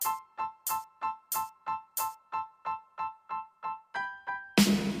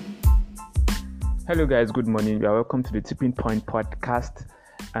Hello, guys. Good morning. You are welcome to the Tipping Point podcast,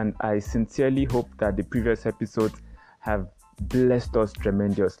 and I sincerely hope that the previous episodes have blessed us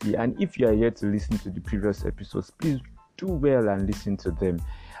tremendously. And if you are here to listen to the previous episodes, please do well and listen to them.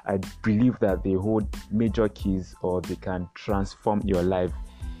 I believe that they hold major keys, or they can transform your life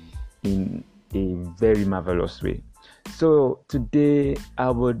in a very marvelous way. So today, I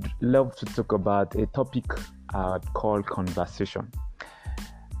would love to talk about a topic I'd call conversation.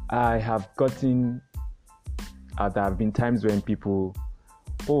 There have been times when people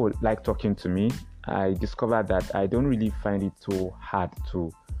like talking to me. I discovered that I don't really find it so hard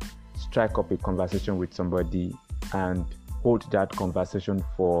to strike up a conversation with somebody and hold that conversation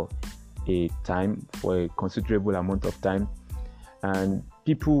for a considerable amount of time. And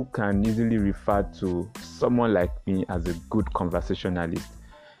people can easily refer to someone like me as a good conversationalist.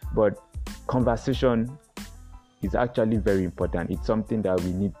 But conversation is actually very important. It's something that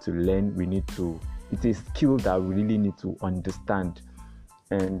we need to learn. It's a skill that we really need to understand.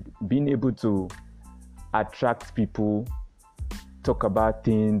 And being able to attract people, talk about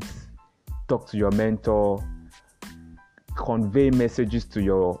things, talk to your mentor, convey messages to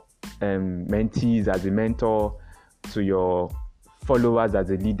your mentees as a mentor, to your followers as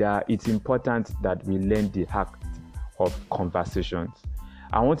a leader. It's important that we learn the act of conversations.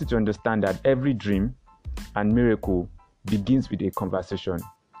 I want you to understand that every dream and miracle begins with a conversation.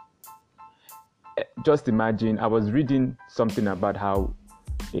 Just imagine, I was reading something about how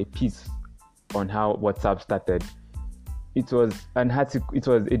a piece on how WhatsApp started. It was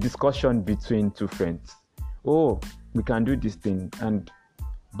a discussion between two friends. We can do this thing, and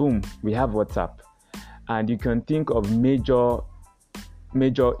boom, we have WhatsApp. And you can think of major,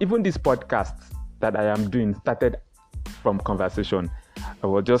 even this podcast that I am doing started from conversation. I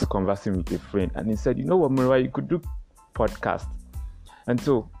was just conversing with a friend, and he said, "You know what, Muriwa, you could do podcast." And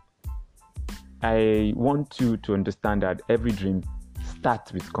so I want you to understand that every dream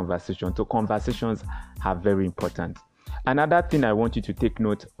starts with conversation. So conversations are very important. Another thing I want you to take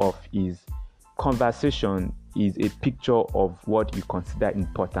note of is conversation is a picture of what you consider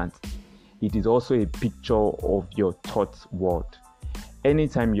important. It is also a picture of your thought world.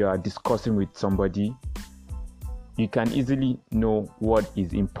 Anytime you are discussing with somebody, you can easily know what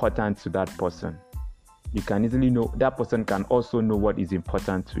is important to that person. You can easily know that person can also know what is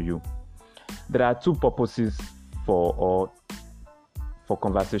important to you. There are two purposes for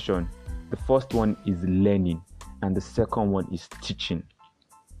conversation. The first one is learning, and the second one is teaching.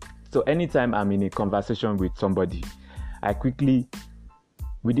 So anytime I'm in a conversation with somebody, I quickly,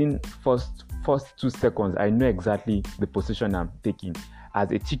 within first 2 seconds, I know exactly the position I'm taking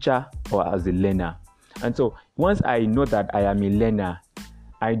as a teacher or as a learner. And so once I know that I am a learner,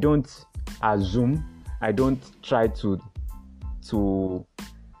 I don't assume, I don't try to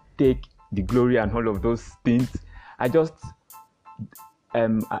take the glory and all of those things. I just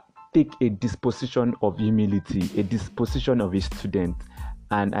take a disposition of humility, a disposition of a student,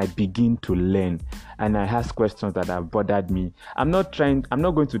 and I begin to learn. And I ask questions that have bothered me. I'm not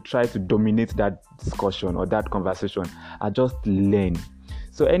going to try to dominate that discussion or that conversation. I just learn.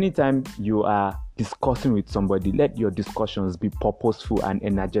 So anytime you are discussing with somebody, let your discussions be purposeful and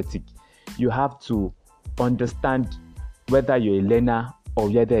energetic. You have to understand whether you're a learner or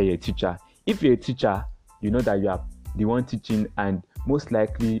whether you're a teacher. If you're a teacher, you know that you are the one teaching, and most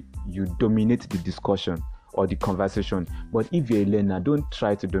likely you dominate the discussion or the conversation. But if you're a learner, don't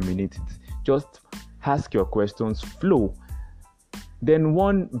try to dominate it. Just ask your questions, flow. Then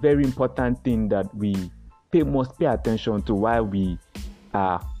one very important thing that we must pay attention to while we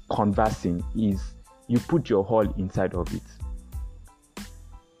are conversing is you put your all inside of it.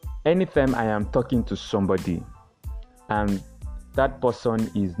 Anytime I am talking to somebody and that person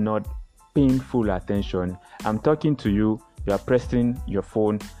is not paying full attention, I'm talking to you, you are pressing your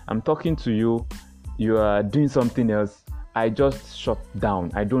phone, I'm talking to you, you are doing something else, I just shut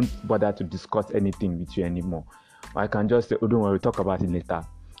down. I don't bother to discuss anything with you anymore. I can just say, don't worry, we'll talk about it later.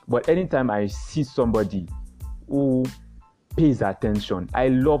 But anytime I see somebody who pays attention, I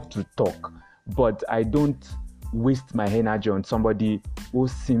love to talk, but I don't waste my energy on somebody who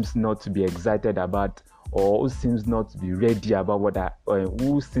seems not to be excited about, or who seems not to be ready about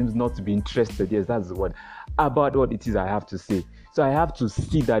who seems not to be interested, yes, that's the word, about what it is I have to say. So I have to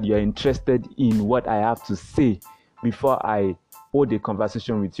see that you're interested in what I have to say before I hold a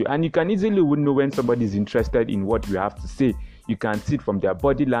conversation with you. And you can easily know when somebody is interested in what you have to say. You can see it from their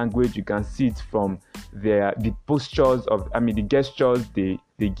body language. You can see it from the postures the gestures they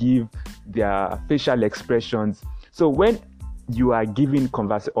give, their facial expressions. So when you are giving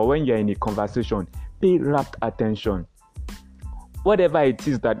when you're in a conversation, pay rapt attention. whatever it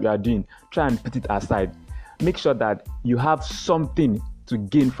is that you are doing, try and put it aside. Make sure that you have something to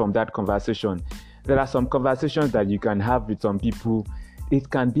gain from that conversation. There are some conversations that you can have with some people. It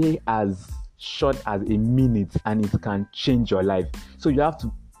can be as short as a minute and it can change your life. So you have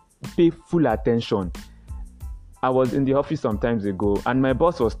to pay full attention. I was in the office some times ago and my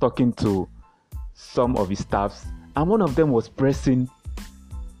boss was talking to some of his staffs and one of them was pressing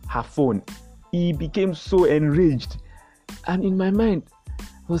her phone. He became so enraged. And in my mind, I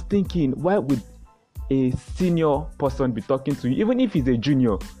was thinking, why would a senior person be talking to you, even if he's a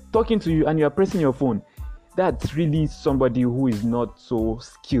junior, talking to you and you are pressing your phone? That's really somebody who is not so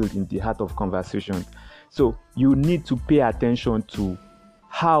skilled in the art of conversations. So you need to pay attention to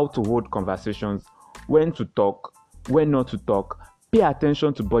how to hold conversations, when to talk, when not to talk. Pay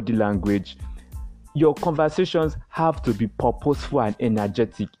attention to body language. Your conversations have to be purposeful and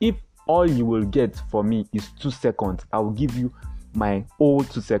energetic. If all you will get for me is 2 seconds, I will give you my whole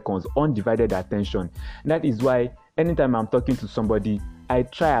 2 seconds, undivided attention. And that is why anytime I'm talking to somebody, I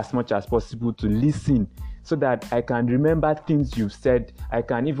try as much as possible to listen so that I can remember things you've said. I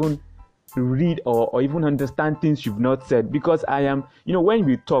can even read or even understand things you've not said, because I am, when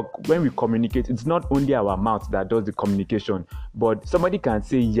we talk, when we communicate, it's not only our mouth that does the communication, but somebody can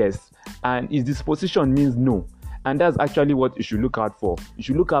say yes and his disposition means no. And that's actually what you should look out for. You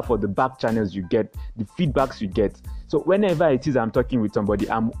should look out for the back channels you get, the feedbacks you get. So whenever it is I'm talking with somebody,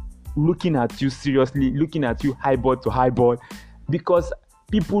 I'm looking at you seriously, looking at you highball to highball, because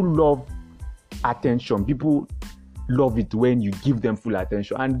people love attention. People love it when you give them full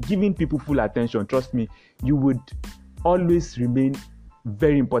attention. And giving people full attention, trust me, you would always remain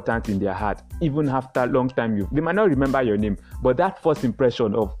very important in their heart, even after a long time. They might not remember your name, but that first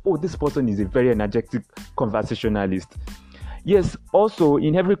impression of, oh, this person is a very energetic conversationalist. Yes, also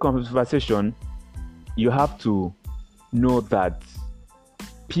in every conversation, you have to know that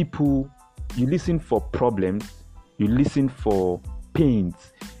you listen for problems, you listen for pains.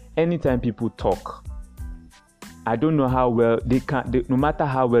 Anytime people talk, I don't know how well no matter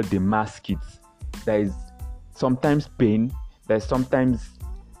how well they mask it, there is sometimes pain, there's sometimes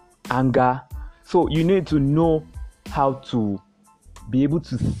anger. So you need to know how to be able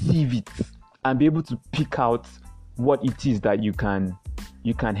to sieve it and be able to pick out what it is that you can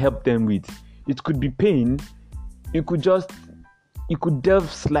help them with. It could be pain. You could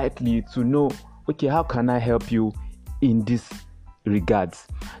delve slightly to know, okay, how can I help you in this regards?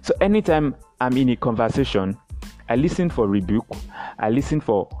 So anytime I'm in a conversation, I listen for rebuke, I listen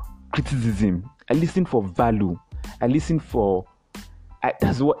for criticism, I listen for value,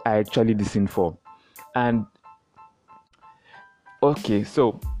 that's what I actually listen for. And okay,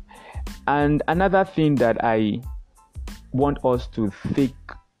 so, and another thing that I want us to take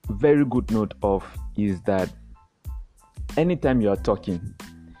very good note of is that anytime you're talking,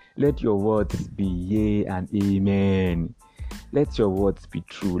 let your words be yea and amen. Let your words be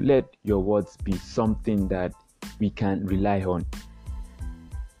true. Let your words be something that we can rely on.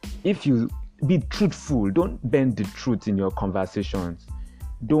 If you be truthful, don't bend the truth in your conversations.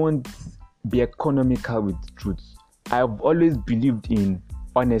 Don't be economical with truth. I've always believed in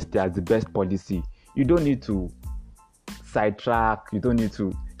honesty as the best policy. You don't need to sidetrack. You don't need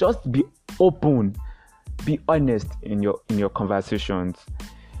to, just be open, be honest in your conversations.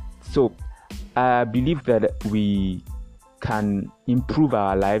 So I believe that we can improve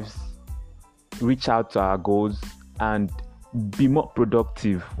our lives, reach out to our goals, and be more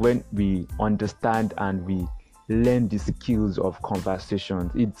productive when we understand and we learn the skills of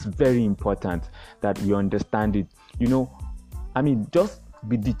conversations. It's very important that we understand it. Just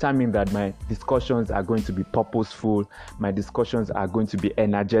be determined that my discussions are going to be purposeful, my discussions are going to be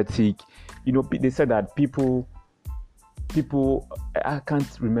energetic. They said that people, I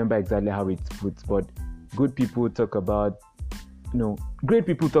can't remember exactly how it's put, but good people talk about, great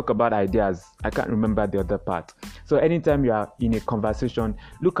people talk about ideas. I can't remember the other part. So anytime you are in a conversation,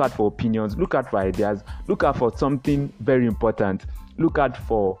 look out for opinions, look out for ideas, look out for something very important, look out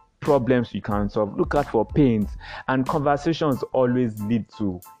for problems you can solve, look out for pains. And conversations always lead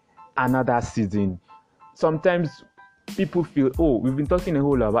to another season. Sometimes people feel, oh, we've been talking a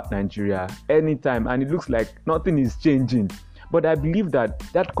whole lot about Nigeria anytime, and it looks like nothing is changing. But I believe that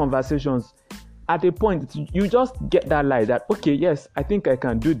conversations, at a point, you just get that light that, okay, yes, I think I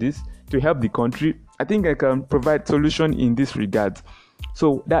can do this to help the country. I think I can provide solution in this regard.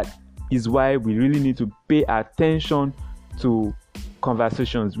 So that is why we really need to pay attention to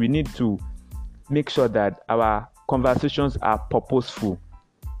conversations. We need to make sure that our conversations are purposeful.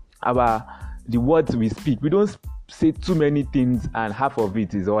 The words we speak, we don't say too many things and half of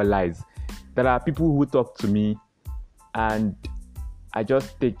it is all lies. There are people who talk to me and I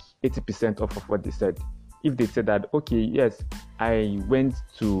just take 80% off of what they said. If they said that, okay, yes, I went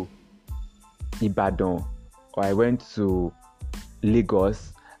to Ibadan or I went to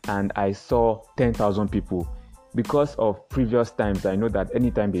Lagos and I saw 10,000 people. Because of previous times, I know that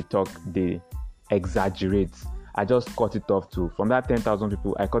anytime they talk, they exaggerate. I just cut it off to, from that 10,000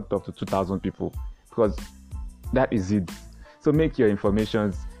 people, I cut it off to 2,000 people because that is it. So make your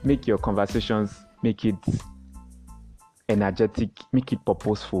informations, make your conversations, make it energetic, make it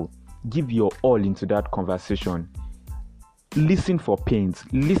purposeful. Give your all into that conversation. Listen for pains,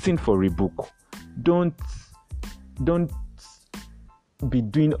 listen for rebook. Don't be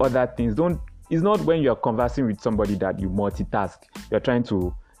doing other things. It's not when you're conversing with somebody that you multitask. You're trying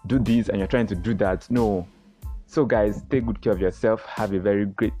to do this and you're trying to do that. No. So guys, take good care of yourself. Have a very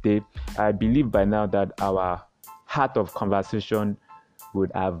great day. I believe by now that our heart of conversation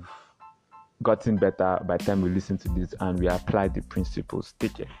would have gotten better by the time we listen to this and we apply the principles.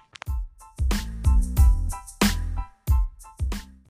 Take care.